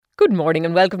Good morning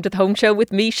and welcome to the Home Show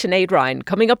with me, Sinead Ryan.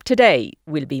 Coming up today,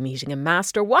 we'll be meeting a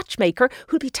master watchmaker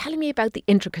who'll be telling me about the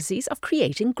intricacies of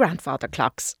creating grandfather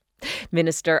clocks.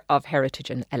 Minister of Heritage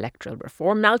and Electoral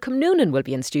Reform, Malcolm Noonan, will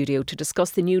be in studio to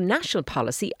discuss the new national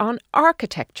policy on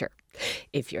architecture.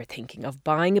 If you're thinking of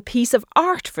buying a piece of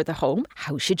art for the home,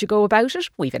 how should you go about it?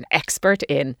 We've an expert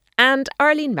in. And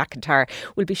Arlene McIntyre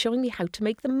will be showing me how to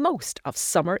make the most of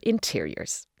summer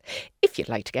interiors. If you'd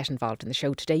like to get involved in the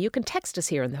show today, you can text us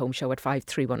here on The Home Show at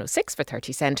 53106 for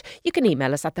 30 cent. You can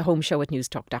email us at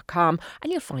thehomeshow@newstalk.com,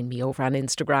 and you'll find me over on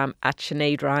Instagram at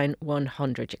Sinead Ryan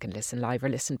 100. You can listen live or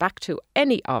listen back to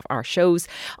any of our shows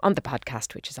on the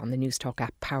podcast, which is on the Newstalk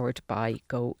app powered by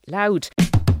Go Loud.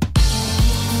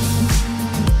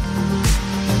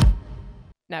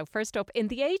 Now, first up, in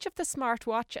the age of the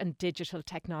smartwatch and digital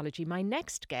technology, my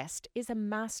next guest is a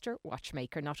master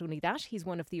watchmaker. Not only that, he's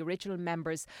one of the original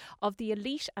members of the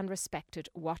elite and respected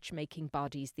watchmaking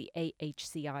bodies, the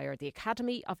AHCI, or the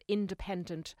Academy of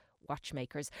Independent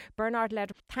Watchmakers. Bernard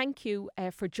Leder, thank you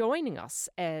for joining us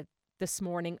this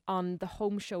morning on The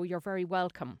Home Show. You're very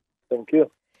welcome. Thank you.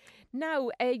 Now,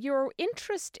 your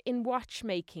interest in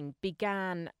watchmaking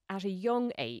began at a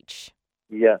young age.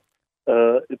 Yeah.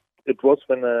 It was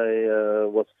when I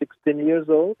was 16 years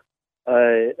old.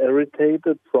 I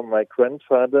inherited from my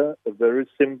grandfather a very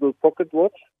simple pocket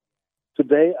watch.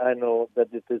 Today I know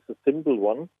that it is a simple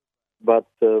one, but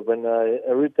when I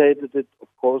inherited it, of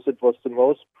course, it was the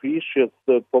most precious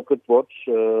pocket watch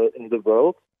in the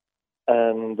world.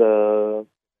 And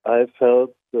I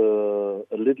felt a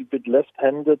little bit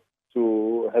left-handed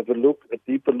to have a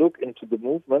deeper look into the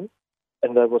movement.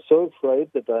 And I was so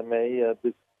afraid that I may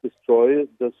destroy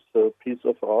this piece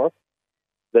of art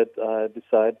that I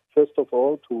decided, first of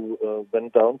all, to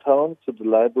went downtown to the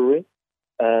library,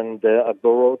 and there I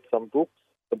borrowed some books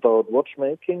about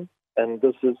watchmaking, and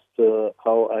this is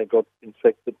how I got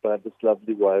infected by this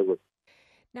lovely virus.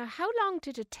 Now, how long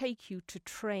did it take you to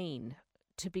train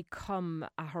to become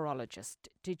a horologist?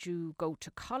 Did you go to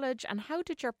college, and how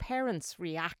did your parents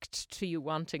react to you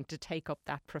wanting to take up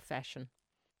that profession?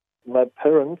 My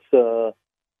parents,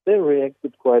 they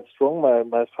reacted quite strong.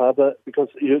 My father, because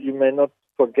you may not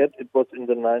forget, it was in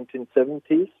the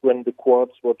 1970s when the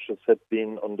quartz watches had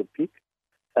been on the peak.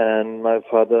 And my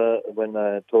father, when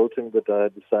I told him that I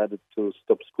decided to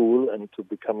stop school and to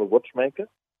become a watchmaker,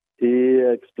 he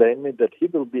explained me that he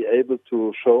will be able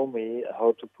to show me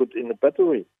how to put in a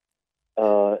battery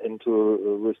into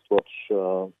a wristwatch,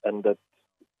 and that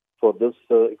for this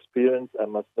experience I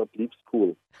must not leave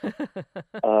school.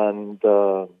 And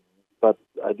but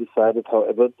I decided,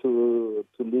 however, to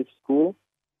leave school,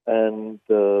 and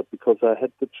because I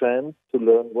had the chance to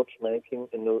learn watchmaking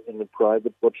in a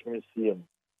private watch museum,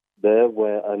 there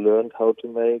where I learned how to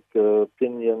make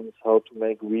pinions, how to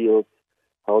make wheels,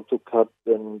 how to cut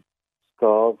and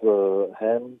carve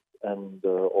hands, and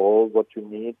all what you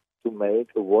need to make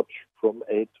a watch from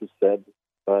A to Z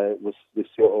with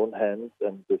your own hands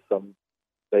and with some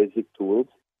basic tools.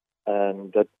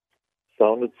 And that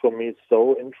sounded for me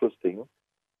so interesting,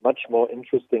 much more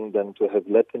interesting than to have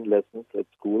Latin lessons at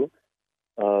school,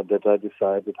 that I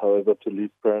decided, however, to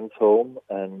leave parents' home,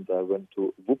 and I went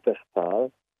to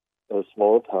Wuppertal, a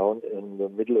small town in the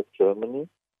middle of Germany,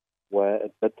 where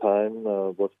at that time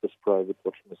was this private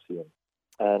watch museum.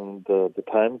 And the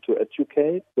time to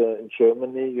educate in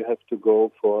Germany, you have to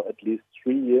go for at least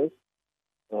 3 years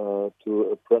to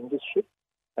apprenticeship,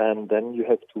 and then you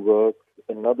have to work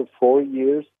another 4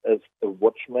 years as a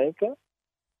watchmaker,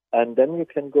 and then you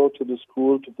can go to the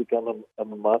school to become a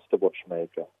master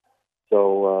watchmaker.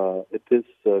 So it is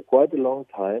quite a long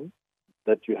time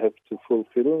that you have to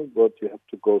fulfill, what you have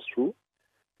to go through.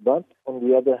 But on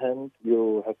the other hand,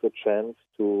 you have a chance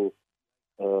to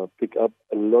pick up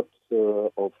a lot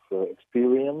of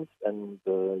experience, and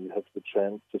you have the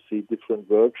chance to see different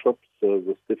workshops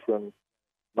with different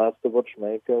master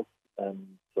watchmakers,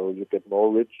 and so you get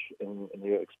more rich in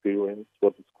your experience,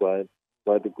 what is quite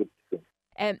a good thing.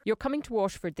 You're coming to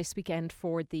Waterford this weekend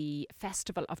for the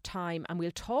Festival of Time, and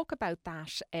we'll talk about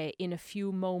that in a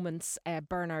few moments,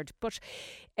 Bernard. But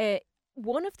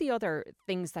one of the other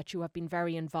things that you have been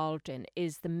very involved in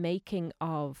is the making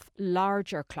of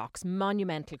larger clocks,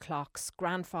 monumental clocks,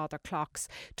 grandfather clocks.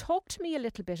 Talk to me a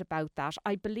little bit about that.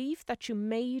 I believe that you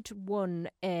made one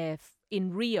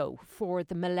in Rio for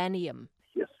the Millennium.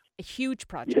 Yes. A huge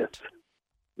project.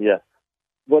 Yes.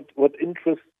 Yeah. What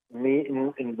interests me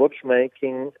in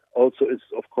watchmaking also is,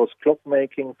 of course,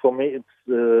 clockmaking. For me,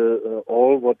 it's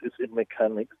all what is in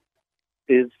mechanics,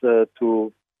 is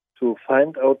to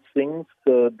find out things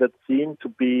that seem to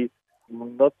be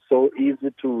not so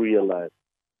easy to realize.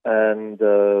 And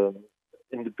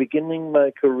in the beginning of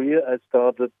my career, I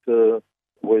started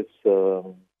with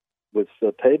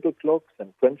table clocks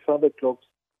and grandfather clocks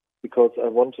because I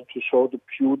wanted to show the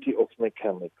beauty of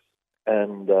mechanics.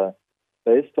 And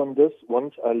based on this,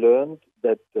 once I learned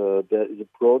that there is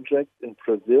a project in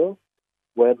Brazil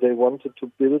where they wanted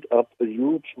to build up a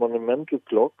huge monumental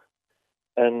clock,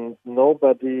 and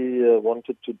nobody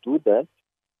wanted to do that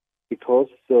because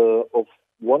of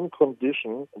one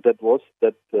condition, that was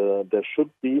that there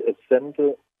should be a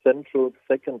central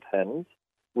second hand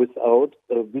without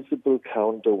a visible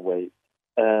counterweight.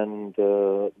 And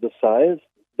the size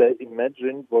they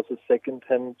imagined was a second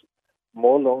hand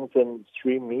more long than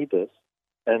 3 meters.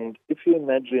 And if you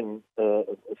imagine a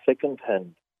second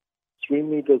hand 3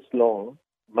 meters long,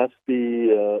 must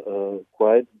be a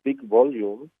quite big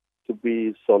volume to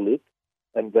be solid.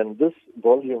 And when this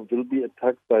volume will be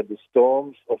attacked by the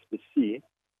storms of the sea,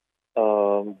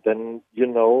 then you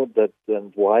know that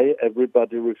and why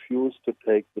everybody refused to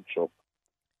take the job.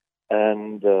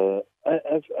 And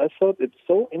I thought it's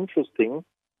so interesting,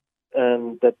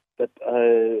 and that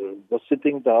I was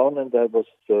sitting down and I was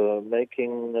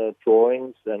making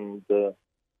drawings and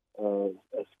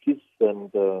esquisses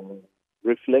and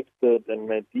reflected and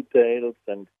made details.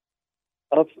 And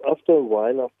after a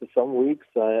while, after some weeks,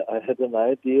 I had an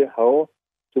idea how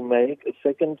to make a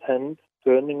second hand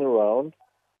turning around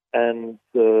and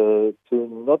to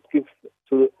not give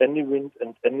to any wind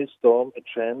and any storm a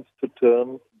chance to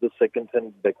turn the second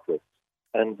hand backwards.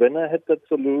 And when I had that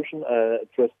solution, I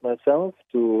addressed myself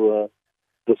to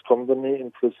this company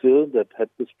in Brazil that had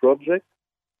this project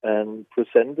and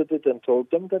presented it and told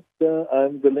them that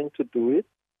I'm willing to do it.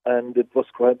 And it was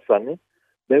quite funny.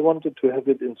 They wanted to have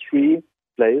it in 3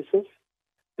 places.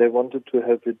 They wanted to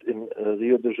have it in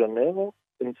Rio de Janeiro,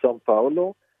 in São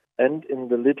Paulo, and in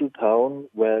the little town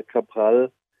where Cabral,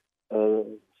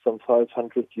 some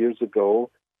 500 years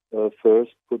ago,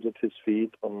 first put his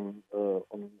feet on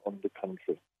the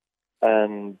country.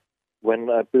 And when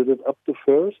I built it up to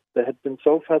first, they had been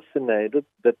so fascinated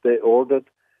that they ordered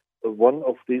one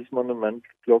of these monumental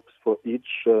clocks for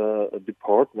each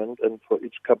department and for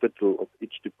each capital of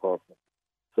each department.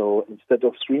 So instead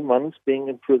of 3 months being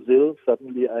in Brazil,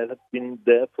 suddenly I had been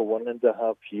there for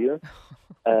 1.5 years.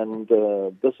 And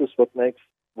this is what makes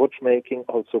watchmaking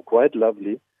also quite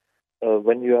lovely,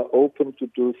 when you are open to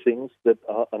do things that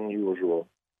are unusual.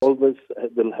 Always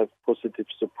will have positive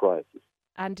surprises.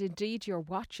 And indeed, your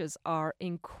watches are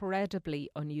incredibly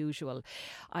unusual.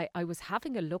 I was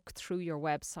having a look through your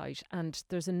website, and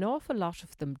there's an awful lot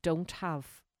of them don't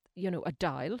have, a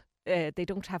dial. They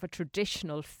don't have a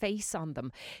traditional face on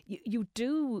them. You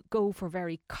do go for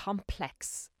very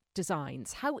complex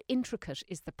designs. How intricate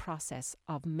is the process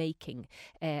of making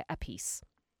a piece?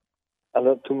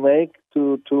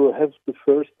 To have the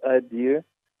first idea,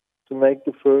 to make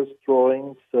the first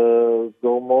drawings,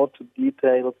 go more to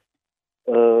details,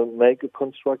 make a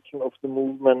construction of the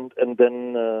movement, and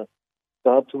then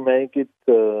start to make it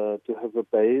to have a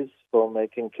base for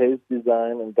making case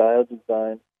design and dial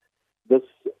design. This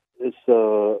is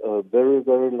a very,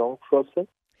 very long process.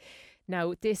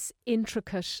 Now, this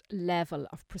intricate level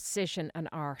of precision and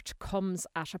art comes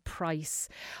at a price.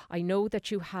 I know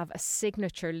that you have a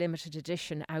signature limited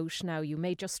edition out now. You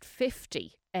made just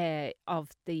 50 of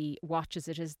the watches.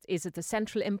 Is it the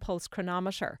Central Impulse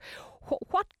chronometer?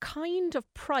 What kind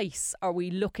of price are we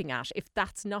looking at, if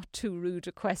that's not too rude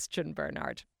a question,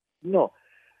 Bernard? No.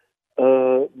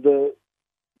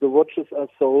 The watches are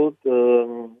sold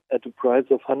at a price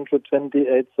of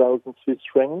 128,000 Swiss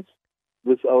francs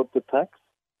without the tax.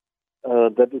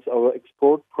 That is our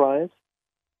export price.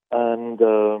 And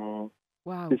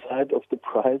wow. Beside of the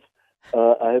price,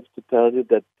 I have to tell you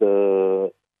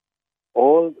that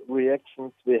all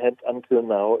reactions we had until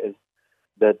now is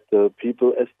that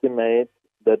people estimate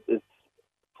that it's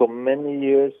for many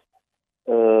years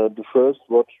the first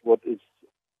watch what is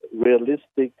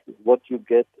realistic, what you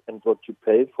get and what you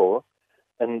pay for.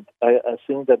 And I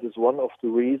think that is one of the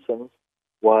reasons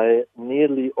why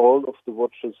nearly all of the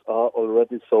watches are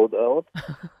already sold out.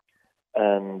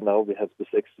 And now we have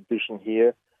this exhibition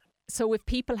here. So if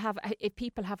people have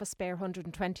a spare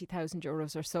 120,000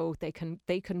 euros or so, they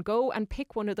can go and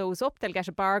pick one of those up. They'll get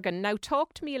a bargain. Now,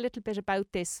 talk to me a little bit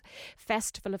about this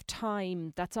Festival of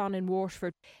Time that's on in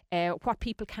Waterford. What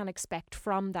people can expect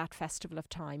from that Festival of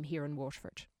Time here in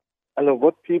Waterford.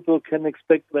 What people can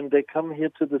expect when they come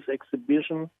here to this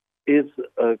exhibition is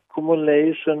a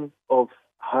accumulation of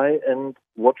high-end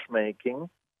watchmaking,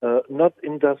 not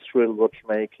industrial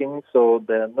watchmaking. So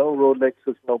there are no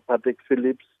Rolexes, no Patek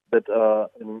Philippe's that are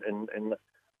in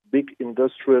big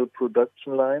industrial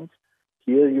production lines.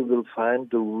 Here you will find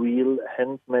the real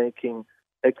hand-making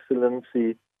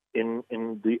excellency in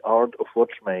the art of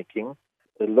watchmaking.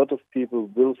 A lot of people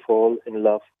will fall in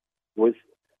love with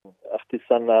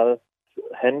artisanal,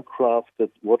 handcrafted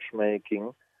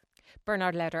watchmaking.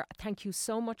 Bernard Leder, thank you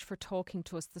so much for talking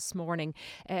to us this morning.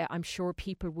 I'm sure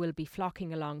people will be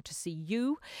flocking along to see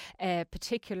you,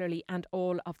 particularly, and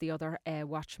all of the other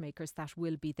watchmakers that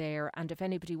will be there. And if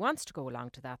anybody wants to go along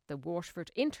to that, the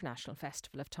Waterford International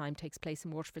Festival of Time takes place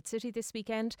in Waterford City this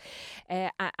weekend.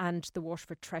 And the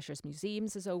Waterford Treasures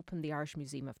Museums is open, the Irish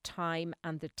Museum of Time,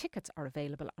 and the tickets are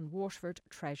available on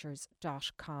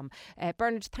waterfordtreasures.com.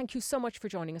 Bernard, thank you so much for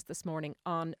joining us this morning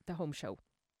on The Home Show.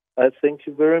 I thank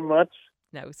you very much.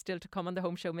 Now, still to come on The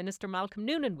Home Show, Minister Malcolm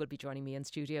Noonan will be joining me in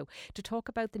studio to talk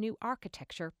about the new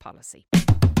architecture policy.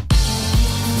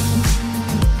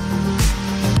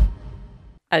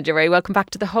 And you're very welcome back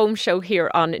to The Home Show here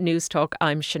on News Talk.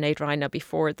 I'm Sinead Ryan. Now,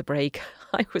 before the break,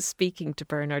 I was speaking to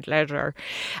Bernard Leder,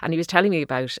 and he was telling me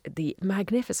about the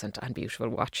magnificent and beautiful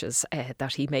watches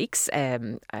that he makes.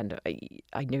 And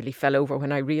I nearly fell over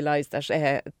when I realised that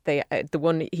the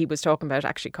one he was talking about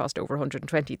actually cost over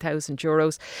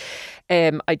 €120,000.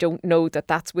 I don't know that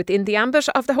that's within the ambit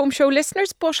of The Home Show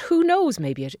listeners, but who knows?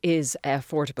 Maybe it is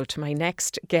affordable to my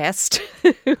next guest,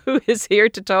 who is here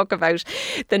to talk about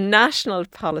the National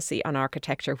Policy on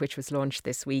Architecture, which was launched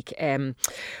this week.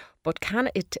 But can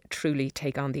it truly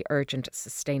take on the urgent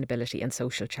sustainability and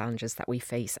social challenges that we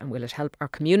face? And will it help our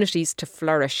communities to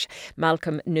flourish?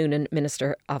 Malcolm Noonan,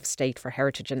 Minister of State for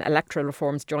Heritage and Electoral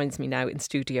Reforms, joins me now in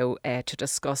studio to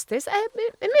discuss this.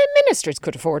 Ministers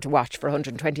could afford to watch for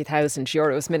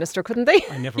 €120,000, Minister, couldn't they?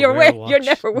 I never wear a watch. You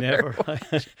never wear a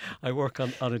watch. I work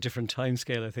on a different time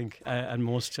scale, I think, and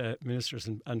most ministers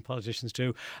and politicians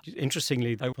do.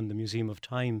 Interestingly, I opened the Museum of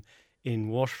Time in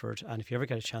Waterford, and if you ever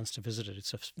get a chance to visit it,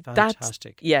 it's a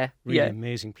fantastic, really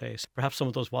amazing place. Perhaps some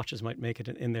of those watches might make it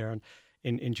in there and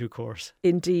in due course.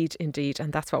 Indeed,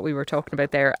 and that's what we were talking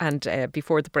about there and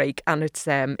before the break, and it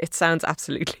sounds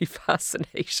absolutely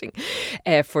fascinating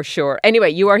for sure.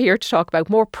 Anyway, you are here to talk about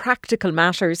more practical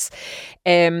matters,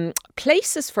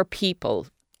 places for people.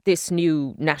 This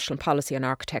new national policy on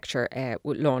architecture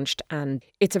launched, and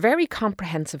it's a very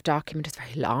comprehensive document. It's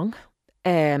very long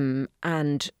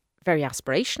and very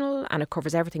aspirational, and it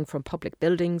covers everything from public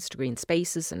buildings to green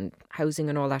spaces and housing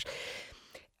and all that.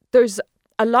 There's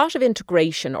a lot of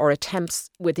integration or attempts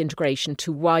with integration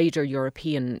to wider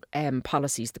European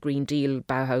policies, the Green Deal,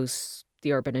 Bauhaus,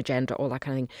 the urban agenda, all that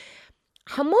kind of thing.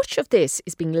 How much of this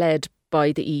is being led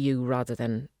by the EU rather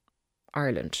than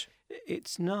Ireland?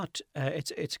 It's not.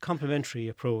 It's a complementary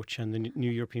approach, and the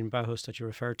new European Bauhaus that you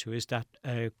referred to is that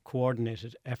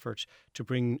coordinated effort to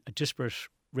bring a disparate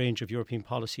range of European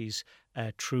policies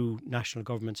through national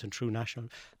governments and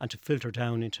to filter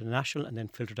down into the national and then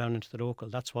filter down into the local.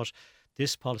 That's what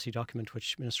this policy document,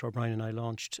 which Minister O'Brien and I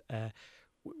launched,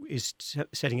 is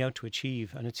setting out to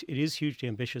achieve. And it is hugely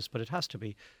ambitious, but it has to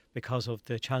be because of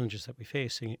the challenges that we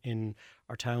face in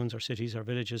our towns, our cities, our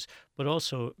villages. But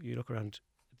also, you look around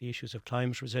the issues of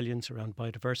climate resilience, around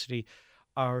biodiversity.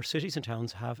 Our cities and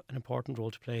towns have an important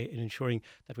role to play in ensuring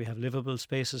that we have livable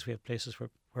spaces, we have places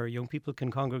where young people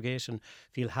can congregate and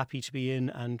feel happy to be in,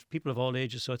 and people of all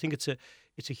ages. So I think it's a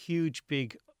huge,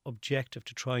 big objective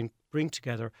to try and bring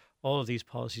together all of these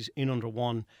policies in under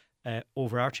one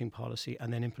overarching policy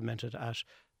and then implement it at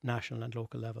national and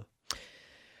local level.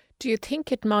 Do you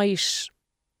think it might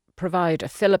provide a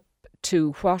fillip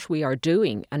to what we are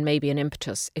doing and maybe an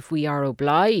impetus if we are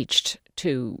obliged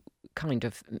to kind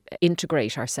of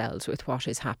integrate ourselves with what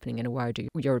is happening in a wider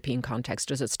European context?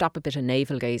 Does it stop a bit of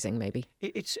navel gazing maybe?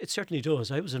 It certainly does.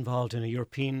 I was involved in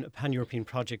a pan-European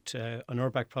project, an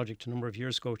URBAC project a number of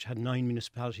years ago, which had 9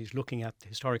 municipalities looking at the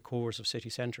historic cores of city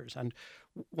centres. And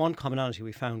one commonality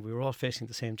we found, we were all facing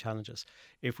the same challenges.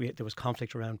 There was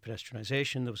conflict around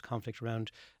pedestrianisation, there was conflict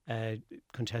around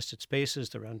contested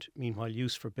spaces, around meanwhile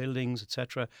use for buildings,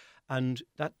 etc. And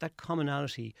that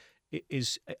commonality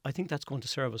is, I think that's going to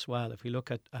serve us well if we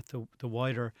look at the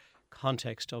wider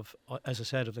context of, as I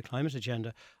said, of the climate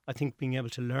agenda. I think being able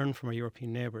to learn from our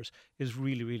European neighbours is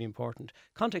really, really important.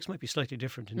 Context might be slightly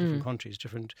different in different countries,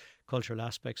 different cultural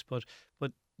aspects, but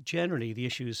generally the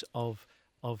issues of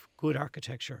good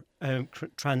architecture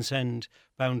transcend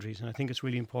boundaries, and I think it's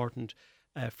really important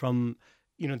from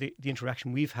the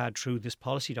interaction we've had through this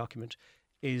policy document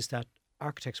is that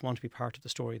architects want to be part of the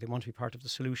story. They want to be part of the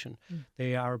solution.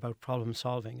 They are about problem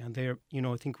solving, and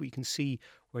I think we can see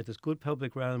where there's good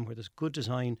public realm, where there's good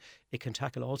design, it can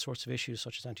tackle all sorts of issues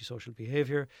such as antisocial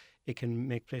behaviour. It can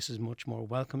make places much more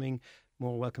welcoming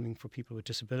for people with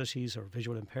disabilities or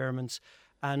visual impairments.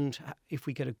 And if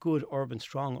we get a good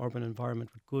strong urban environment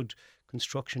with good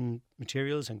construction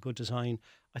materials and good design,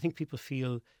 I think people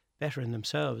feel better in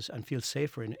themselves and feel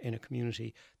safer in a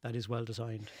community that is well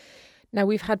designed. Now,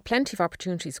 we've had plenty of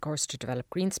opportunities, of course, to develop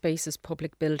green spaces,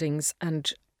 public buildings,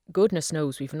 and goodness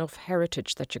knows we've enough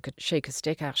heritage that you could shake a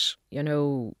stick at, you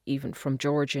know, even from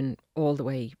Georgian all the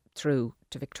way through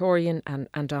to Victorian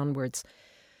and onwards.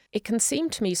 It can seem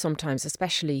to me sometimes,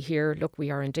 especially here, look, we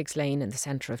are in Diggs Lane in the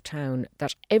centre of town,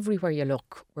 that everywhere you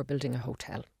look, we're building a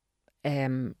hotel.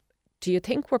 Do you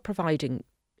think we're providing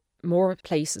more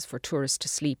places for tourists to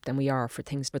sleep than we are for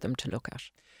things for them to look at?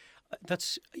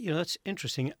 That's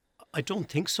interesting. I don't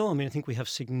think so. I mean, I think we have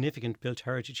significant built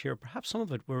heritage here. Perhaps some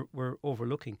of it we're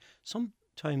overlooking.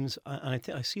 Sometimes, and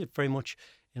I see it very much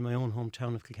in my own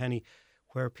hometown of Kilkenny,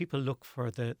 where people look for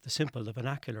the simple, the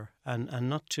vernacular, and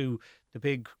not to the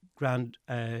big, grand,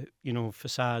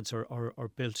 facades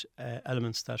or built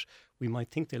elements that we might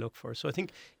think they look for. So I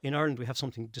think in Ireland we have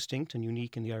something distinct and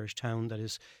unique in the Irish town that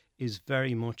is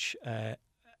very much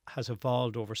has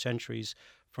evolved over centuries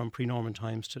from pre-Norman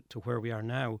times to where we are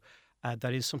now.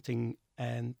 That is something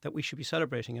that we should be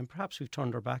celebrating, and perhaps we've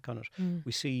turned our back on it.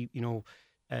 We see,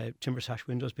 timber sash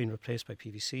windows being replaced by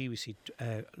PVC. We see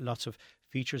lots of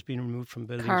features being removed from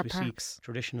buildings. Car we parks. See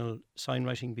traditional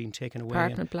signwriting being taken away.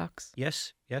 Apartment blocks.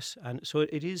 Yes, and so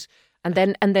it is. And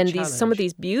then some of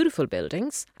these beautiful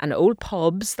buildings and old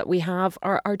pubs that we have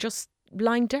are just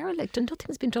lying derelict and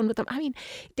nothing's been done with them. I mean,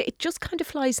 it just kind of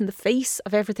flies in the face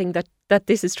of everything that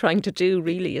this is trying to do,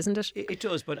 really, isn't it? It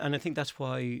does, and I think that's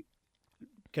why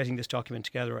getting this document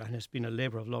together, and it's been a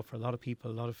labour of love for a lot of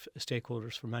people, a lot of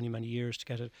stakeholders for many, many years to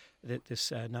get this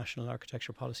national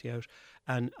architecture policy out.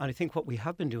 And I think what we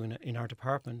have been doing in our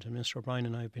department, and Minister O'Brien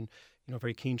and I have been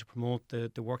very keen to promote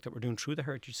the work that we're doing through the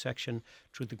Heritage section,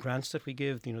 through the grants that we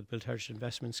give, the Built Heritage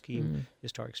Investment Scheme,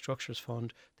 Historic Structures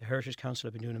Fund. The Heritage Council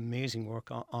have been doing amazing work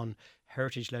on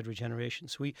heritage-led regeneration.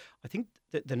 So I think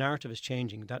that the narrative is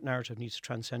changing. That narrative needs to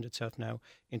transcend itself now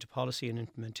into policy and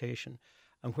implementation.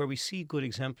 And where we see good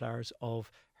exemplars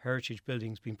of heritage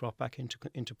buildings being brought back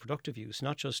into productive use,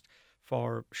 not just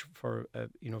for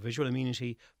visual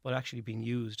amenity, but actually being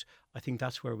used, I think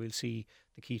that's where we'll see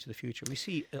the key to the future. We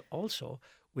see also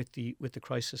with the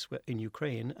crisis in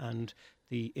Ukraine and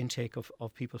the intake of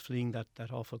people fleeing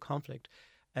that awful conflict,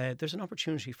 there's an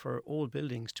opportunity for old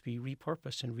buildings to be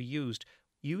repurposed and reused,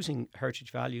 using heritage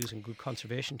values and good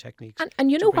conservation techniques. And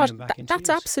you know what? That's use.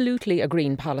 Absolutely a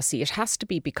green policy. It has to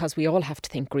be, because we all have to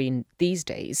think green these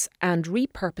days. And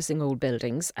repurposing old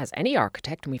buildings, as any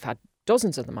architect, and we've had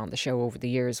dozens of them on the show over the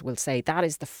years, will say that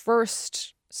is the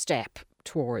first step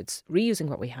towards reusing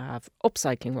what we have,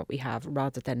 upcycling what we have,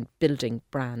 rather than building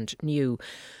brand new.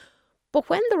 But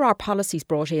when there are policies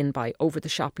brought in by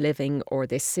over-the-shop living or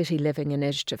this city living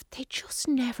initiative, they just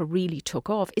never really took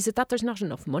off. Is it that there's not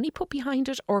enough money put behind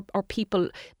it, or people,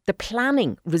 the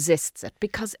planning resists it?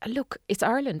 Because, look, it's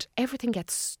Ireland. Everything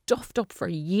gets stuffed up for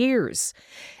years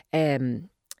in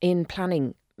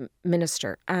planning,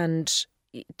 Minister, and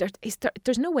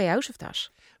there's no way out of that.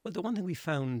 Well, the one thing we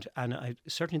found, and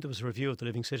certainly there was a review of the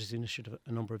Living Cities Initiative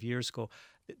a number of years ago,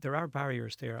 there are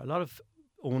barriers there. A lot of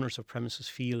owners of premises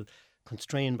feel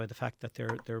constrained by the fact that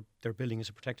their building is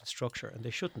a protected structure, and they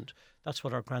shouldn't. That's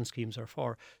what our grant schemes are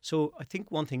for. So I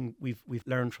think one thing we've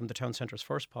learned from the Town Centres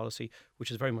First policy, which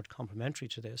is very much complementary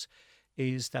to this,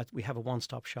 is that we have a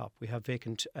one-stop shop. We have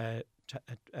vacant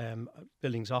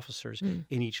buildings officers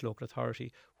in each local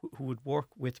authority who would work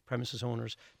with premises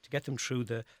owners to get them through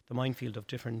the minefield of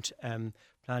different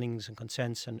plannings and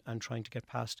consents and trying to get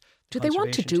past the Do they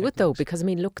want to do it though? techniques. Because, I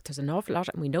mean, look, there's an awful lot,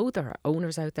 and we know there are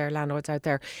owners out there, landlords out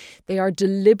there, they are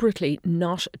deliberately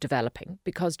not developing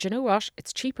because, do you know what?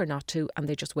 It's cheaper not to, and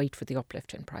they just wait for the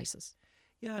uplift in prices.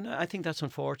 Yeah, and I think that's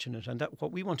unfortunate. And that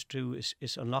what we want to do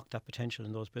is unlock that potential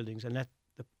in those buildings and let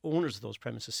the owners of those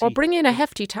premises see. Or bring in a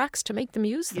hefty tax to make them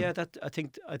use them. Yeah, I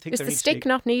think Is there the needs stick to be,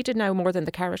 not needed now more than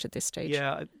the carrot at this stage?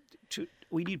 Yeah,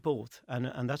 we need both,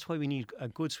 and that's why we need a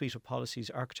good suite of policies,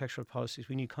 architectural policies.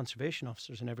 We need conservation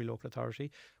officers in every local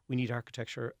authority. We need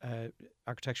architectural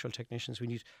technicians. We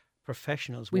need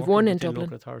professionals We've working one in within Dublin.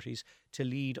 local authorities to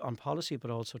lead on policy, but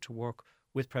also to work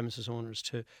with premises owners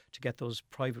to get those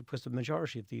private, because the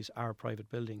majority of these are private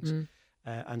buildings,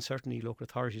 and certainly local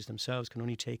authorities themselves can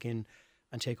only take in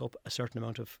and take up a certain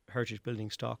amount of heritage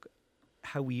building stock.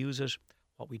 How we use it,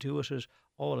 what we do with it,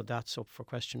 all of that's up for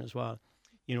question as well.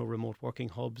 Remote working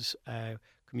hubs,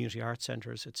 community art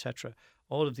centres, etc.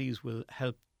 All of these will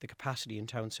help the capacity in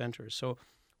town centres. So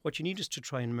what you need is to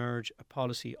try and merge a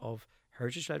policy of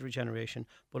heritage-led regeneration,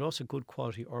 but also good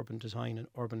quality urban design and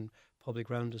urban public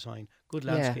ground design, good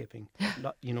landscaping,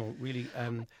 really...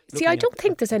 See, I don't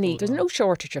think there's no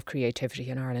shortage of creativity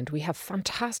in Ireland. We have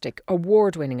fantastic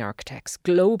award-winning architects,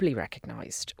 globally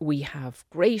recognised. We have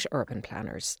great urban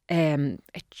planners.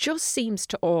 It just seems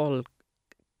to all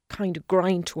kind of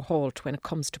grind to a halt when it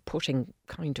comes to putting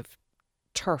kind of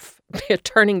turf,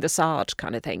 turning the sod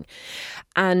kind of thing.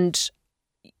 And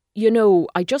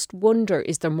I just wonder,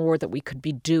 is there more that we could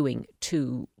be doing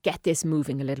to get this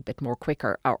moving a little bit more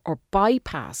quicker or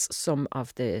bypass some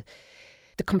of the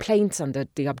complaints and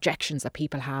the objections that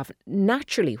people have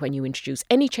naturally when you introduce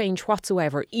any change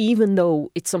whatsoever, even though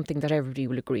it's something that everybody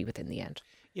will agree with in the end?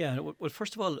 Yeah, well,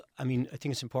 first of all, I mean, I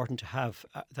think it's important to have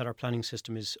that our planning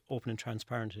system is open and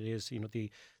transparent. It is,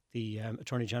 the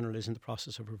Attorney General is in the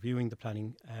process of reviewing the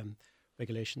planning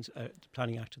regulations, the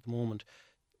Planning Act at the moment.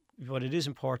 But it is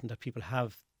important that people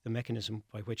have the mechanism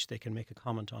by which they can make a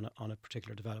comment on a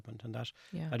particular development, and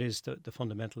that is the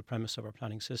fundamental premise of our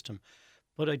planning system.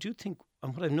 But I do think,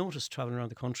 and what I've noticed travelling around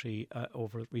the country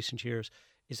over recent years,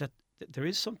 is that there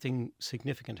is something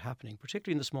significant happening,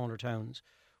 particularly in the smaller towns.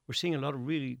 We're seeing a lot of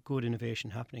really good innovation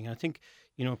happening. And I think,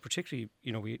 particularly,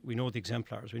 we know the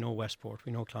exemplars, we know Westport,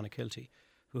 we know Clonakilty,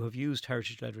 who have used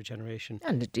heritage-led regeneration.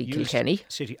 And Kilkenny.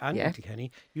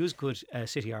 Kilkenny, use good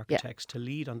city architects to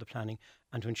lead on the planning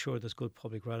and to ensure there's good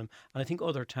public realm. And I think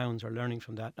other towns are learning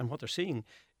from that. And what they're seeing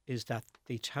is that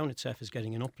the town itself is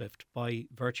getting an uplift by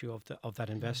virtue of that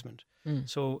investment.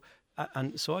 So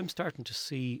I'm starting to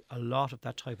see a lot of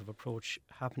that type of approach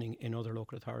happening in other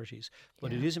local authorities.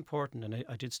 But it is important, and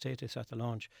I did state this at the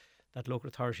launch, that local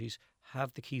authorities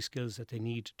have the key skills that they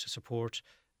need to support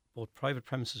both private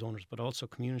premises owners but also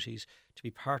communities to be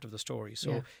part of the story.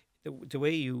 So the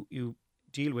way you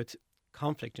deal with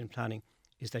conflict in planning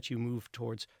is that you move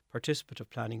towards participative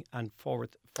planning and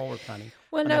forward planning.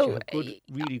 Well, now,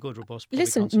 really good, robust public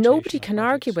listen, nobody can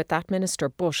argue with that, Minister,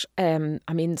 but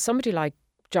I mean, somebody like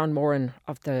John Moran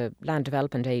of the Land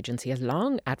Development Agency has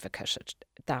long advocated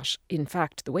that, in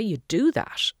fact, the way you do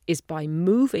that is by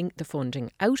moving the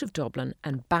funding out of Dublin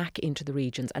and back into the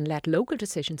regions and let local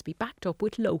decisions be backed up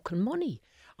with local money.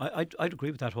 I'd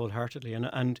agree with that wholeheartedly.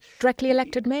 And directly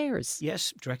elected mayors.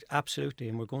 Yes, absolutely.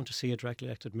 And we're going to see a directly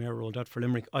elected mayor rolled out for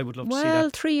Limerick. I would love to see that. Well,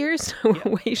 3 years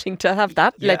we're waiting to have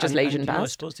that legislation passed. I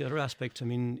suppose the other aspect,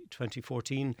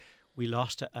 2014, we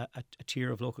lost a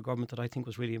tier of local government that I think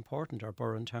was really important, our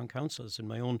borough and town councils. In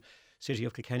my own city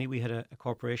of Kilkenny, we had a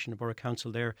corporation, a borough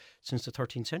council there since the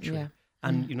 13th century. Yeah.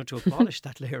 And, to abolish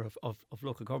that layer of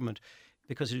local government,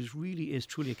 because it really is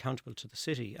truly accountable to the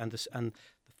city, and the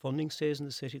funding stays in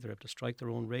the city. They're able to strike their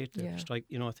own rate. They're able to strike,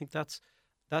 I think that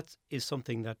is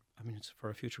something that, it's for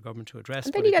a future government to address.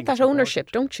 And then you get that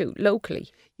ownership, don't you, locally?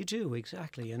 You do,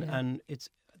 exactly. And it's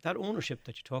that ownership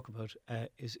that you talk about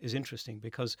is interesting,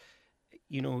 because,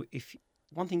 if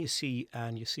one thing you see,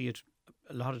 and you see it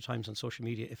a lot of times on social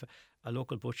media, if a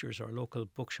local butcher's or a local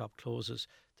bookshop closes,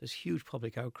 there's huge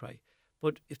public outcry.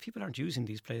 But if people aren't using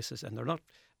these places and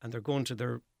they're going to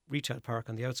their retail park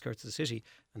on the outskirts of the city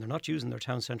and they're not using their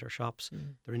town centre shops,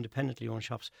 they're independently owned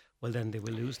shops, well, then they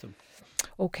will lose them.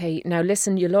 OK, now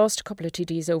listen, you lost a couple of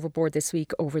TDs overboard this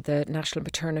week over the National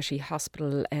Maternity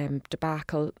Hospital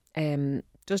debacle. Do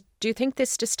you think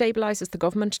this destabilises the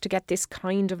government to get this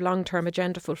kind of long-term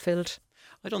agenda fulfilled?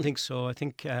 I don't think so. I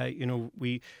think,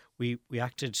 we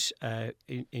acted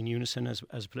in unison as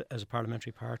a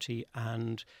parliamentary party,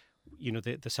 and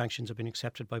the sanctions have been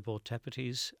accepted by both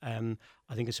deputies. I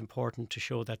think it's important to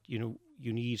show that you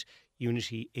need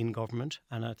unity in government,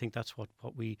 and I think that's what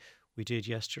we did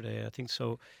yesterday. I think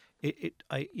so. We're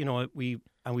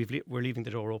leaving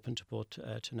the door open to both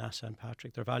to NASA and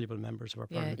Patrick. They're valuable members of our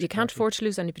parliament. You can't afford to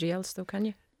lose anybody else, though, can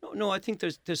you? No, I think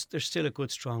there's still a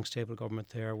good, strong, stable government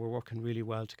there. We're working really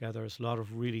well together. There's a lot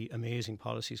of really amazing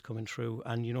policies coming through,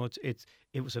 and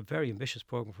it was a very ambitious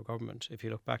programme for government. If you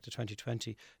look back to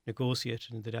 2020,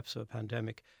 negotiated in the depths of a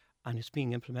pandemic, and it's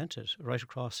being implemented right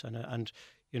across. And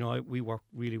we work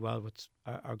really well with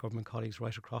our government colleagues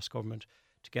right across government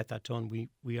to get that done.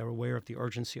 We are aware of the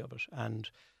urgency of it, and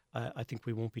I think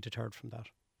we won't be deterred from that.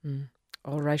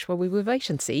 All right, well, we will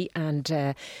wait and see.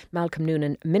 And Malcolm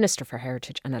Noonan, Minister for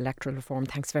Heritage and Electoral Reform,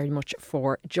 thanks very much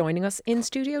for joining us in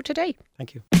studio today.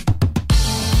 Thank you.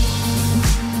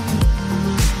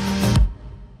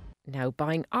 Now,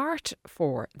 buying art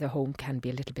for the home can be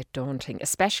a little bit daunting,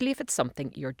 especially if it's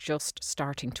something you're just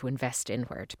starting to invest in.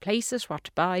 Where to place it, what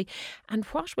to buy, and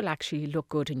what will actually look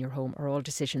good in your home are all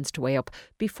decisions to weigh up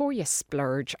before you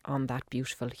splurge on that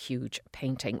beautiful, huge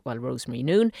painting. Well, Rosemary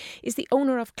Noonan is the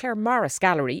owner of Claire Morris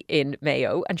Gallery in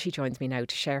Mayo, and she joins me now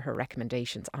to share her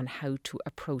recommendations on how to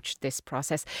approach this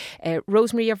process.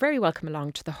 Rosemary, you're very welcome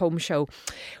along to the Home Show.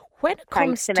 When it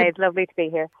comes Thanks, Sinead. It's lovely to be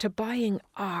here. to buying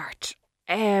art,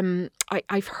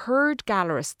 I've heard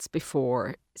gallerists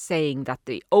before saying that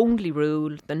the only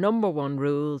rule, the number one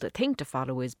rule, the thing to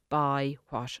follow is buy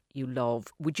what you love.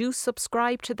 Would you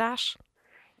subscribe to that?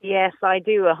 Yes, I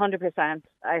do, 100%.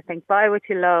 I think buy what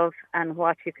you love and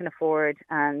what you can afford,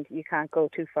 and you can't go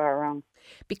too far wrong.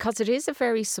 Because it is a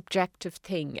very subjective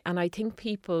thing. And I think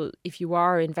people, if you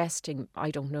are investing, I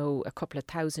don't know, a couple of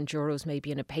 €1,000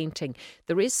 maybe in a painting,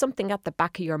 there is something at the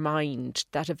back of your mind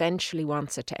that eventually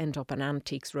wants it to end up an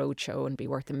Antiques Roadshow and be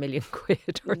worth £1 million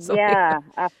or something. Yeah,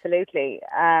 absolutely.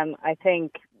 I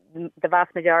think the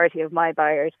vast majority of my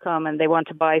buyers come and they want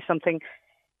to buy something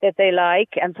that they like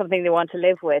and something they want to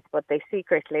live with, but they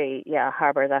secretly,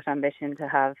 harbour that ambition to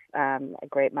have a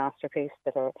great masterpiece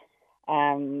that'll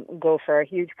go for a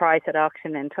huge price at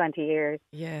auction in 20 years.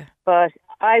 Yeah. But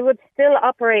I would still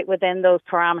operate within those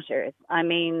parameters. I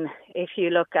mean, if you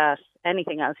look at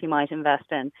anything else you might invest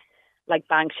in, like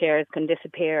bank shares can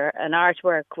disappear, an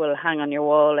artwork will hang on your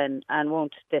wall and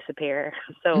won't disappear.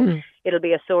 So it'll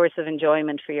be a source of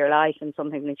enjoyment for your life and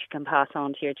something that you can pass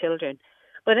on to your children.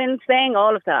 But in saying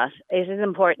all of that, it is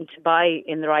important to buy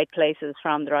in the right places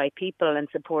from the right people and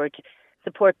support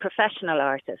professional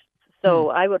artists.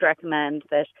 So I would recommend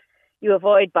that you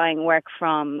avoid buying work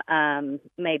from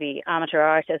maybe amateur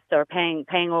artists or paying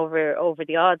over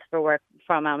the odds for work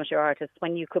from amateur artists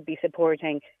when you could be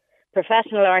supporting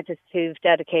professional artists who've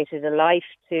dedicated a life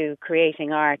to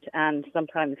creating art and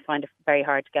sometimes find it very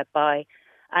hard to get by.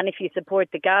 And if you support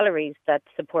the galleries that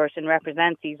support and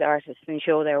represent these artists and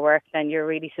show their work, then you're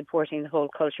really supporting the whole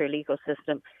cultural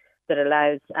ecosystem that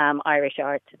allows Irish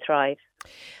art to thrive.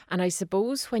 And I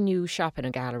suppose when you shop in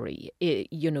a gallery,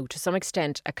 to some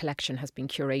extent a collection has been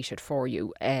curated for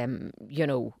you.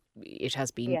 It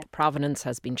has been, the provenance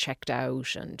has been checked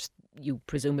out, and you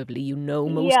presumably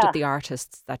most of the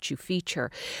artists that you feature.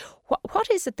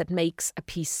 What is it that makes a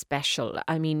piece special?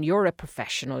 I mean, you're a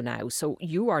professional now, so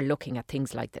you are looking at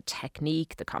things like the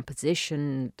technique, the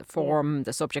composition, the form,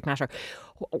 the subject matter.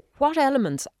 What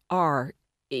elements are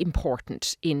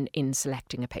important in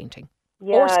selecting a painting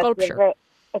or sculpture?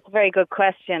 It's a very good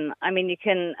question. I mean, you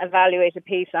can evaluate a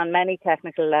piece on many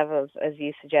technical levels, as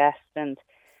you suggest, and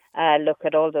look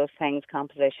at all those things: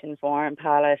 composition, form,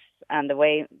 palette, and the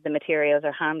way the materials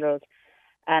are handled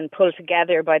and pulled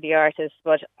together by the artist.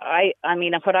 But I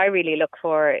mean, what I really look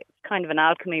for is kind of an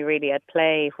alchemy really at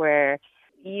play, where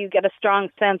you get a strong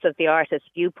sense of the artist's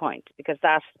viewpoint, because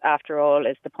that, after all,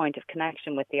 is the point of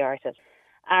connection with the artist.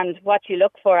 And what you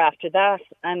look for after that,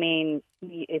 I mean,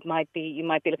 you might be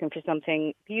looking for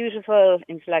something beautiful,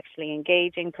 intellectually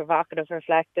engaging, provocative,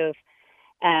 reflective.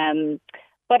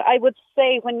 But I would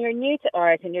say when you're new to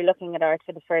art and you're looking at art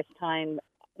for the first time,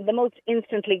 the most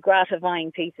instantly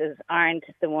gratifying pieces aren't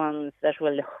the ones that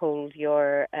will hold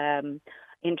your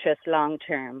interest long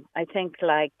term. I think,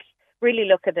 really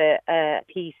look at a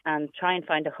piece and try and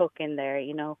find a hook in there,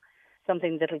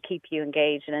 something that'll keep you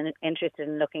engaged and interested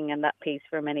in looking at that piece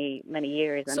for many, many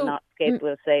years, and not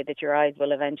will say that your eyes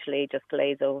will eventually just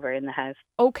glaze over in the house.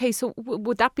 Okay, so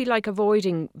would that be like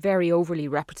avoiding very overly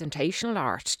representational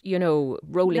art?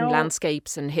 Rolling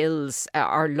landscapes and hills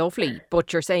are lovely,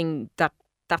 but you're saying that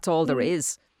that's all there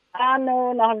is?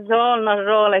 No, not at all, not at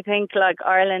all. I think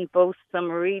Ireland boasts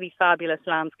some really fabulous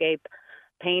landscape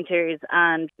painters,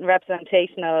 and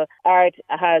representational art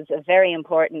has a very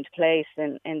important place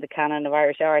in the canon of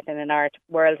Irish art and in art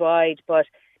worldwide. But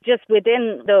just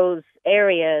within those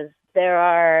areas, there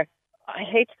are, I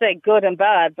hate to say good and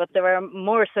bad, but there are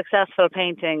more successful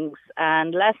paintings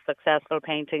and less successful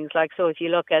paintings. So if you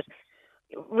look at,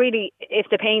 really, if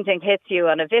the painting hits you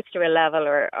on a visceral level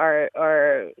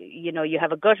or you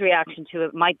have a gut reaction to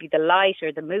it, might be the light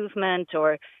or the movement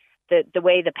or the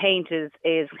way the paint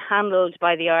is handled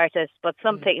by the artist, but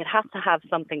it has to have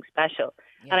something special.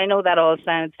 Yeah. And I know that all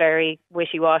sounds very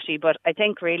wishy-washy, but I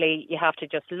think really you have to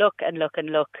just look and look and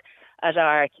look at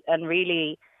art, and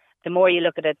really the more you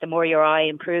look at it, the more your eye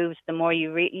improves, the more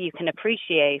you can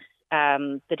appreciate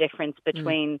the difference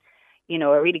between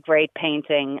a really great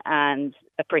painting and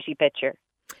a pretty picture.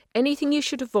 Anything you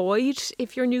should avoid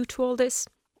if you're new to all this?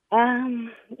 Well,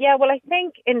 I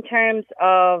think in terms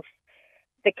of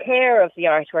the care of the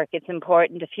artwork, it's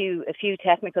important. A few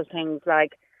technical things,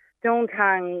 like don't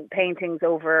hang paintings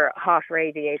over hot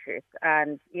radiators,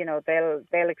 and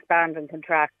they'll expand and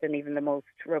contract, and even the most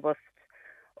robust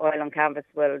oil on canvas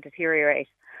will deteriorate.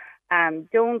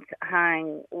 Don't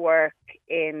hang work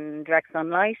in direct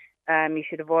sunlight. You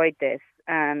should avoid this,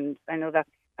 and I know that's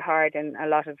hard in a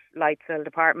lot of light-filled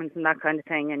apartments and that kind of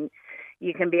thing, and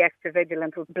you can be extra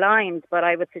vigilant with blinds, but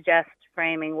I would suggest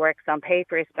framing works on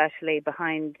paper, especially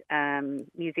behind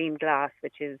museum glass,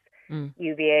 which is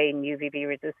UVA and UVB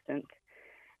resistant.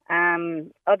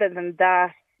 Other than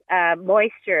that,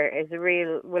 moisture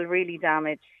will really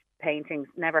damage paintings.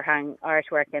 Never hang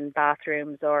artwork in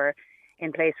bathrooms or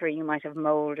in place where you might have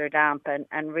mold or damp,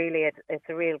 and really it's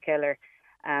a real killer.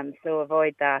 So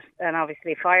avoid that. And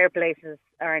obviously fireplaces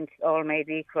aren't all made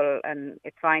equal, and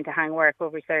it's fine to hang work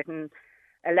over certain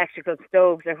electrical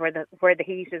stoves or where the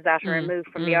heat is at or removed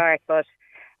from the art. But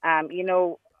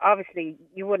obviously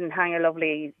you wouldn't hang a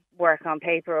lovely work on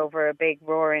paper over a big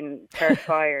roaring turf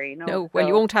fire, No, well,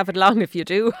 you won't have it long if you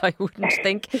do, I wouldn't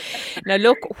think. Now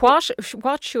look,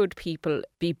 what should people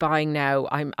be buying now?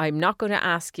 I'm not going to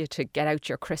ask you to get out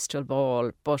your crystal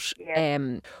ball, but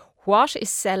what is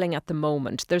selling at the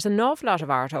moment? There's an awful lot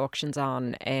of art auctions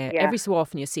on. Every so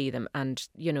often you see them, and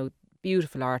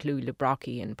beautiful art, Louis Le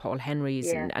Brocq and Paul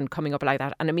Henry's and coming up like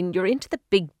that. And I mean, you're into the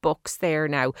big bucks there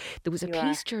now. There was a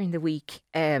piece during the week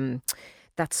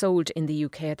that sold in the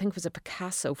UK. I think it was a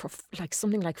Picasso for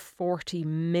something like $40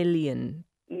 million.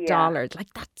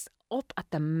 Like, that's up at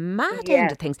the mad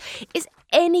end of things. Is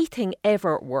anything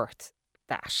ever worth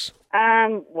that?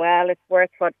 Well, it's worth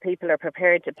what people are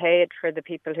prepared to pay it for, the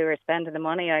people who are spending the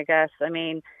money, I guess. I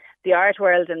mean, the art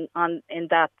world in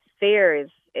that sphere is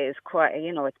quite,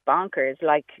 it's bonkers.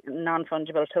 Like,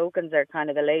 non-fungible tokens are kind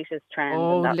of the latest trend.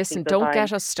 Oh, listen, don't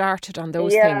get us started on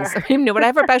those things. I mean,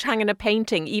 whatever about hanging a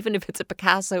painting, even if it's a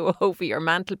Picasso over your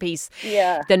mantelpiece.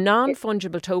 The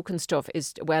non-fungible token stuff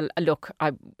is, well, look,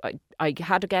 I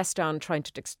had a guest on trying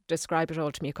to describe it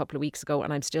all to me a couple of weeks ago,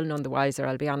 and I'm still none the wiser,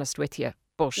 I'll be honest with you.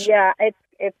 But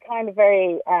it's kind of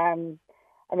very...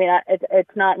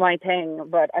 it's not my thing,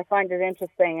 but I find it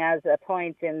interesting as a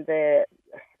point in the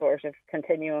sort of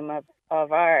continuum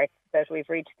of art that we've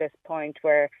reached this point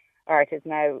where art is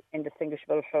now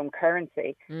indistinguishable from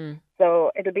currency.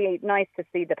 So it'll be nice to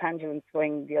see the pendulum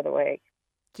swing the other way.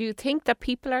 Do you think that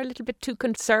people are a little bit too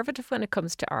conservative when it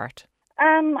comes to art?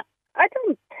 I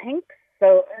don't think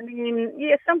so. I mean,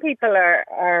 some people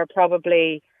are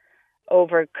probably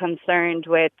over concerned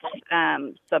with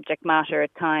subject matter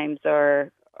at times,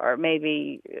 or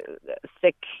maybe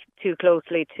stick too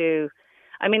closely to...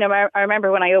 I mean, I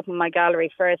remember when I opened my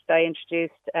gallery first, I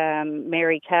introduced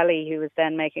Mary Kelly, who was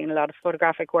then making a lot of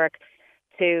photographic work,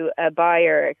 to a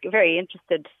buyer, a very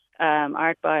interested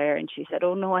art buyer, and she said,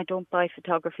 "Oh no, I don't buy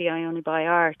photography, I only buy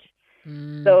art."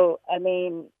 So, I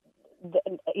mean,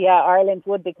 Ireland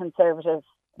would be conservative.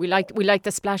 We like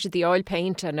the splash of the oil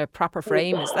paint and a proper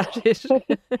frame, is that it?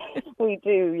 We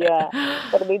do, yeah.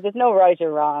 But I mean, there's no right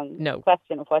or wrong. No.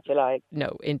 Question of what you like.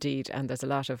 No, indeed. And there's a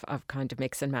lot of kind of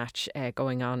mix and match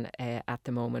going on at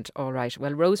the moment. All right.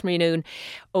 Well, Rosemary Noonan,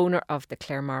 owner of the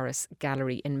Claire Morris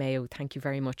Gallery in Mayo, thank you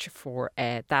very much for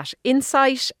that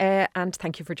insight, and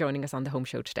thank you for joining us on the Home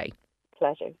Show today.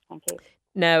 Pleasure. Thank you.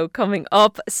 Now, coming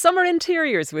up, summer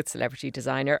interiors with celebrity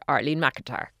designer Arlene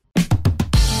McIntyre.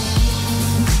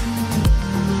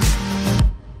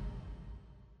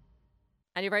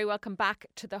 And you're very welcome back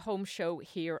to the Home Show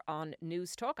here on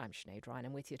News Talk. I'm Sinead Ryan.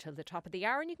 I'm with you till the top of the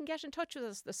hour, and you can get in touch with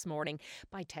us this morning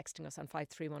by texting us on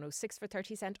 53106 for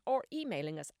 30 cents or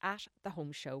emailing us at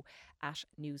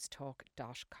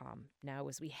thehomeshow@newstalk.com. Now,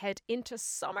 as we head into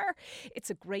summer, it's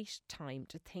a great time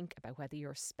to think about whether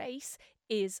your space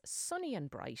is sunny and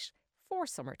bright for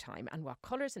summertime and what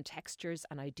colours and textures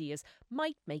and ideas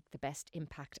might make the best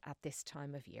impact at this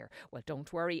time of year. Well,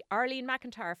 don't worry. Arlene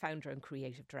McIntyre, founder and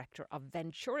creative director of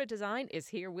Ventura Design, is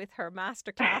here with her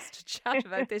masterclass to chat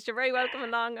about this. You're very welcome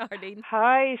along, Arlene.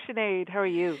 Hi, Sinead. How are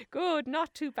you? Good,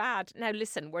 not too bad. Now,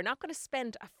 listen, we're not going to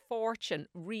spend a fortune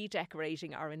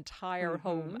redecorating our entire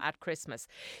home at Christmas.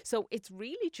 So it's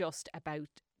really just about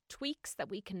tweaks that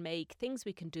we can make, things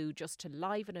we can do just to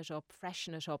liven it up,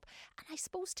 freshen it up, and I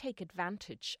suppose take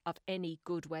advantage of any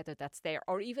good weather that's there,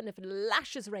 or even if it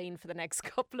lashes rain for the next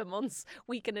couple of months,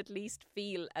 we can at least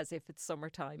feel as if it's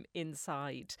summertime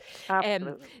inside.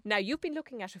 Absolutely. Now, you've been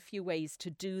looking at a few ways to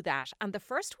do that, and the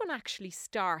first one actually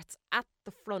starts at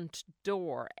the front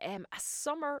door, a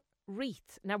summer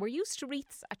wreath. Now, we're used to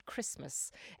wreaths at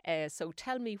Christmas, so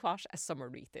tell me what a summer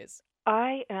wreath is.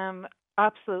 I am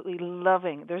absolutely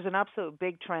loving. There's an absolute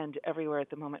big trend everywhere at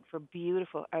the moment for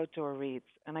beautiful outdoor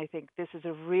wreaths, and I think this is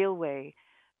a real way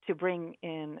to bring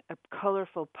in a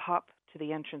colorful pop to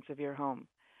the entrance of your home.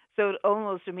 So it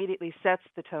almost immediately sets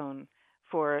the tone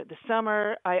for the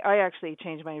summer. I actually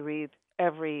change my wreath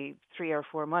every 3 or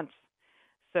 4 months.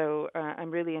 So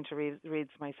I'm really into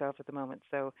wreaths myself at the moment.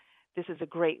 So this is a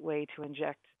great way to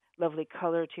inject lovely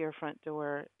color to your front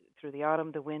door through the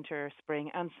autumn, the winter,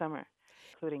 spring, and summer,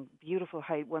 including beautiful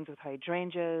ones with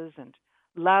hydrangeas and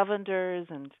lavenders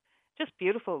and just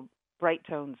beautiful bright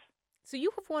tones. So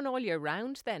you have one all year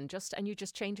round then, and you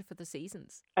just change it for the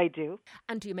seasons. I do.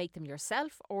 And do you make them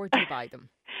yourself or do you buy them?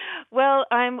 Well,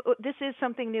 this is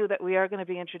something new that we are going to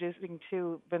be introducing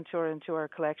to Ventura into our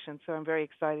collection, so I'm very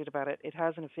excited about it. It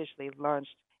hasn't officially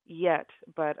launched yet,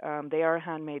 but they are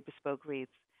handmade bespoke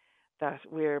wreaths that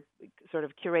we're sort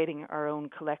of curating our own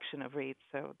collection of wreaths,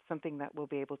 so it's something that we'll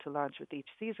be able to launch with each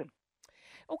season.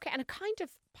 Okay, and it kind of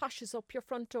poshes up your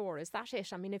front door, is that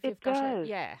it? I mean, if It you've got does.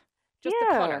 just the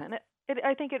colour. And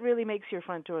I think it really makes your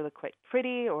front door look quite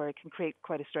pretty, or it can create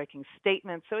quite a striking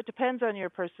statement. So it depends on your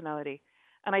personality,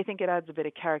 and I think it adds a bit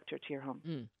of character to your home.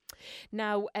 Mm.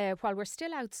 Now, while we're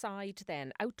still outside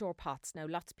then, outdoor pots. Now,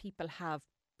 lots of people have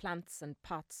plants and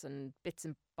pots and bits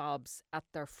and bobs at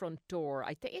their front door.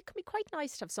 I think it can be quite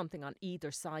nice to have something on either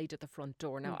side of the front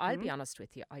door. Now, I'll be honest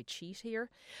with you, I cheat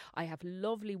here. I have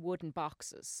lovely wooden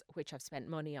boxes, which I've spent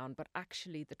money on, but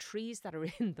actually the trees that are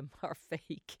in them are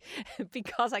fake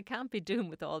because I can't be doing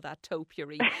with all that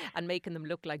topiary and making them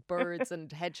look like birds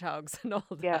and hedgehogs and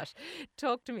all that.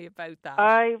 Talk to me about that.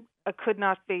 I could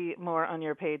not be more on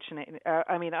your page, Sinead.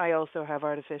 I mean, I also have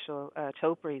artificial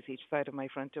topiaries each side of my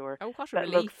front door. Oh, what a that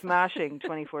relief. Look smashing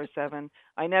 24/7.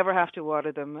 I never have to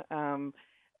water them.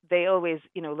 They always,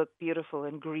 look beautiful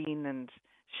and green and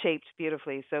shaped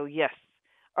beautifully. So yes,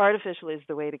 artificial is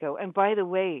the way to go. And by the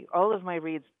way, all of my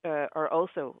wreaths are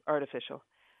also artificial.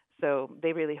 So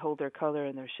they really hold their color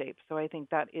and their shape. So I think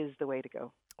that is the way to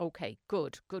go. Okay,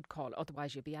 good call.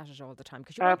 Otherwise, you'll be at it all the time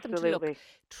because you want them to look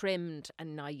trimmed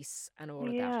and nice and all of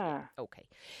that. Yeah. Okay.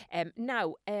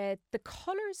 Now, the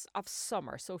colours of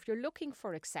summer. So if you're looking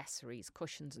for accessories,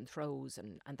 cushions and throws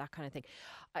and that kind of thing,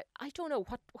 I don't know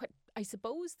what I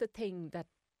suppose the thing that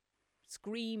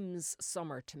screams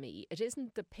summer to me, it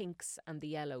isn't the pinks and the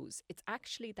yellows. It's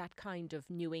actually that kind of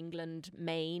New England,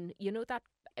 Maine, that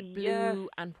blue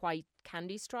and white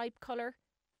candy stripe colour.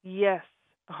 Yes.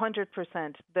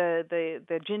 100%.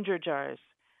 The ginger jars,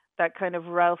 that kind of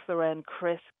Ralph Lauren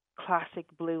crisp, classic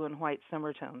blue and white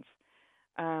summer tones.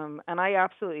 And I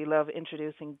absolutely love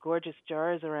introducing gorgeous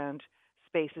jars around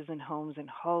spaces and homes and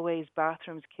hallways,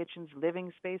 bathrooms, kitchens,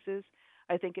 living spaces.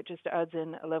 I think it just adds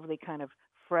in a lovely kind of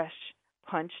fresh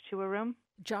punch to a room.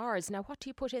 Jars. Now, what do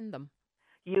you put in them?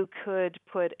 You could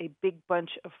put a big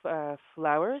bunch of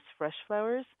flowers, fresh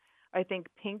flowers. I think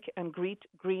pink and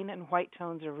green and white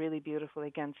tones are really beautiful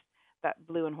against that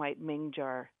blue and white Ming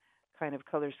jar kind of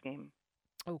colour scheme.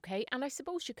 Okay, and I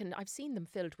suppose I've seen them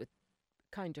filled with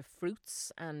kind of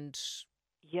fruits and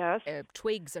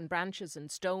twigs and branches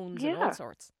and stones and all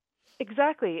sorts.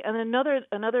 Exactly. And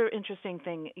another interesting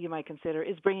thing you might consider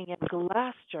is bringing in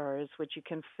glass jars, which you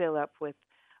can fill up with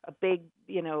a big,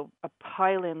 a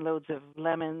pile in loads of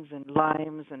lemons and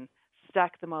limes and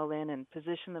stack them all in and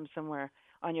position them somewhere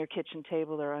on your kitchen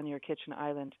table or on your kitchen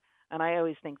island. And I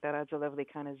always think that adds a lovely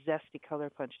kind of zesty colour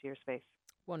punch to your space.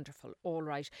 Wonderful. All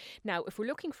right. Now, if we're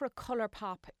looking for a colour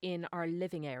pop in our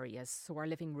living areas, so our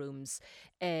living rooms,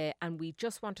 and we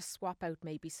just want to swap out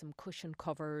maybe some cushion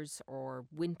covers or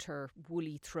winter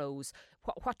woolly throws,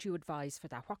 what do you advise for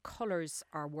that? What colours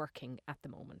are working at the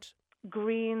moment?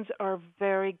 Greens are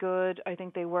very good. I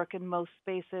think they work in most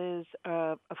spaces.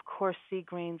 Of course, sea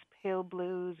greens, pale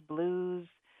blues,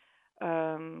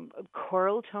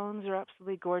 coral tones are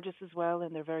absolutely gorgeous as well,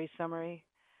 and they're very summery.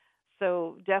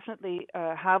 So definitely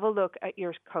have a look at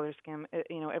your color scheme.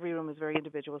 Every room is very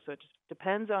individual, so it just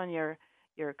depends on your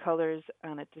colors,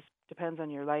 and it just depends on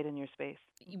your light and your space.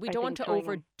 We don't want to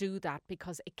overdo that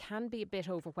because it can be a bit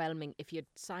overwhelming if you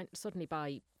suddenly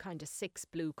buy kind of 6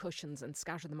 blue cushions and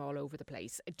scatter them all over the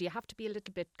place. Do you have to be a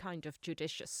little bit kind of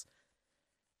judicious?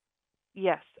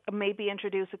 Yes, maybe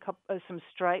introduce some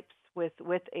stripes with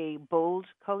a bold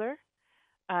color.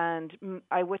 And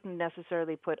I wouldn't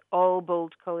necessarily put all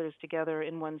bold colors together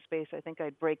in one space. I think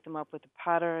I'd break them up with a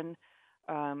pattern,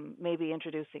 maybe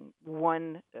introducing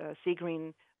one sea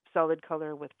green solid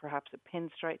color with perhaps a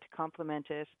pinstripe to complement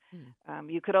it.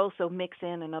 You could also mix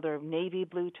in another navy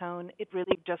blue tone. It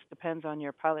really just depends on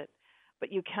your palette.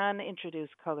 But you can introduce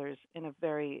colors in a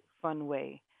very fun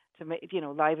way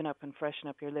to liven up and freshen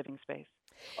up your living space.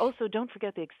 Also, don't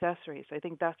forget the accessories. I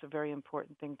think that's a very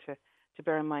important thing to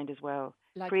bear in mind as well.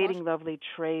 Like creating what? Lovely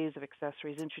trays of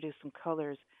accessories, introduce some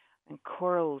colors. and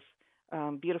corals,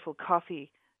 beautiful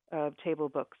coffee table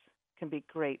books can be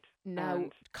great. Now,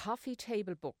 And coffee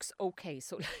table books. Okay,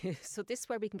 so so this is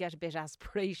where we can get a bit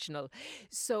aspirational.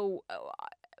 So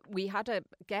we had a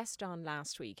guest on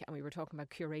last week, and we were talking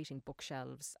about curating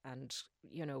bookshelves and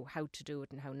how to do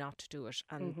it and how not to do it.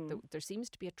 And there seems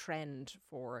to be a trend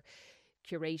for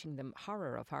curating them,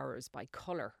 horror of horrors, by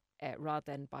colour. Rather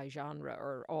than by genre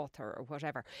or author or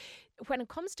whatever. When it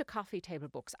comes to coffee table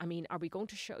books, I mean, are we going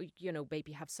to show,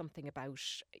 maybe have something about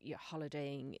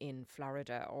holidaying in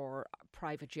Florida or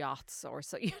private yachts or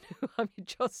so, I mean,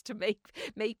 just to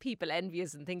make people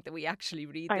envious and think that we actually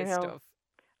read this stuff.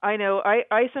 I know.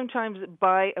 I sometimes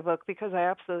buy a book because I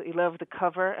absolutely love the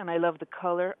cover and I love the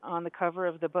color on the cover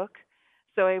of the book.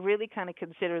 So I really kind of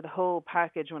consider the whole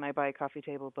package when I buy a coffee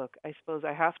table book. I suppose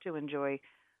I have to enjoy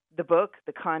the book,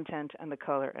 the content, and the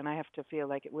color, and I have to feel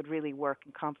like it would really work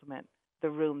and complement the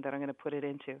room that I'm going to put it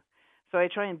into. So I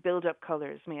try and build up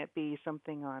colors. May it be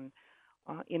something on,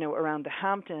 around the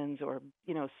Hamptons, or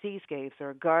seascapes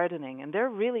or gardening, and they're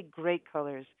really great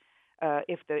colors.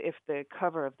 If the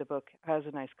cover of the book has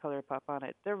a nice color pop on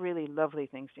it, they're really lovely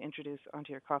things to introduce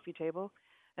onto your coffee table,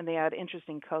 and they add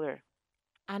interesting color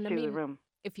to the room.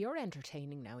 If you're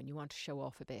entertaining now and you want to show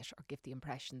off a bit or give the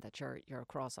impression that you're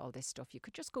across all this stuff, you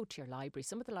could just go to your library.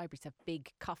 Some of the libraries have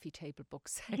big coffee table book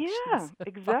sections. Yeah,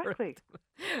 exactly.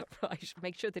 Right.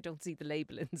 Make sure they don't see the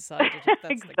label inside it, if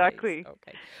that's exactly. the case.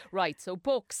 Okay. Right. So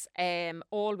books,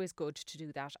 always good to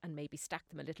do that and maybe stack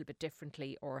them a little bit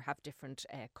differently or have different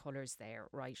colours there.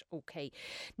 Right. Okay.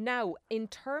 Now, in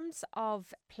terms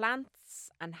of plants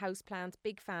and house plants,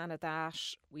 big fan of that.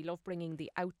 We love bringing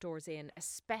the outdoors in,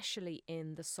 especially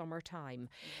in the summertime.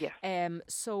 Yeah.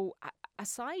 So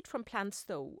aside from plants,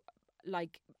 though,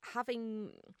 like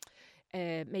having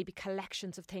maybe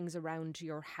collections of things around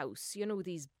your house,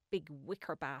 these big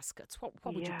wicker baskets, what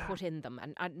would you put in them?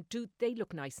 And do they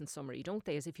look nice and summery, don't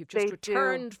they? As if you've just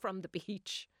returned from the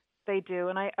beach. They do,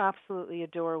 and I absolutely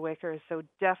adore wicker. So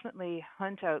definitely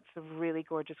hunt out some really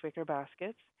gorgeous wicker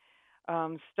baskets.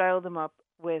 Style them up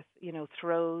with,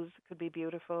 throws could be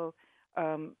beautiful.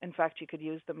 In fact, you could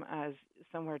use them as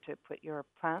somewhere to put your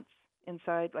plants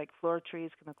inside, like floor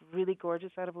trees can look really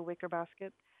gorgeous out of a wicker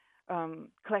basket.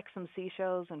 Collect some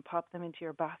seashells and pop them into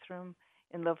your bathroom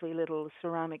in lovely little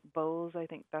ceramic bowls. I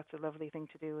think that's a lovely thing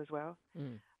to do as well.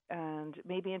 And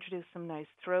maybe introduce some nice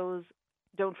throws.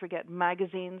 Don't forget,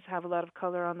 magazines have a lot of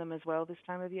color on them as well this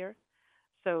time of year.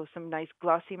 So some nice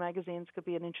glossy magazines could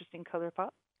be an interesting color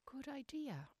pop. Good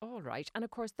idea. All right. And of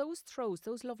course, those throws,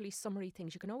 those lovely summery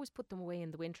things, you can always put them away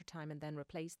in the wintertime and then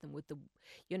replace them with the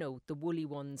woolly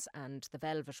ones and the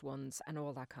velvet ones and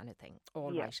all that kind of thing.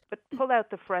 All right. But pull out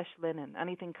the fresh linen,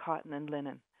 anything cotton and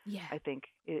linen. Yeah. I think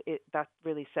that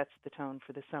really sets the tone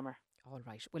for the summer. All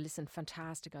right. Well, listen,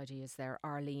 fantastic ideas there,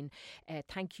 Arlene.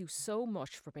 Thank you so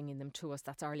much for bringing them to us.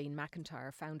 That's Arlene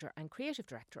McIntyre, founder and creative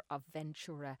director of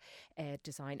Ventura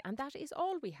Design. And that is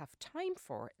all we have time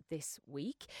for this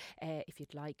week. If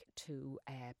you'd like to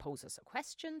pose us a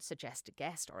question, suggest a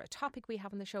guest or a topic we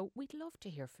have on the show, we'd love to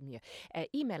hear from you.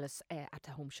 Email us at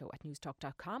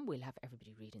thehomeshow@newstalk.com. We'll have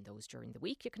everybody reading those during the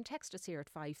week. You can text us here at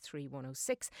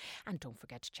 53106. And don't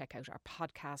forget to check out our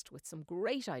podcast with some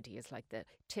great ideas like the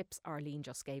tips Arlene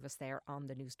just gave us there on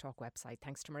the News Talk website.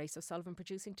 Thanks to Maurice O'Sullivan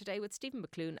producing today, with Stephen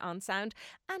McClune on sound.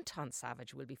 Anton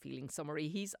Savage will be feeling summery.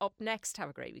 He's up next. Have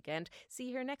a great weekend. See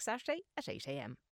you here next Saturday at 8 a.m.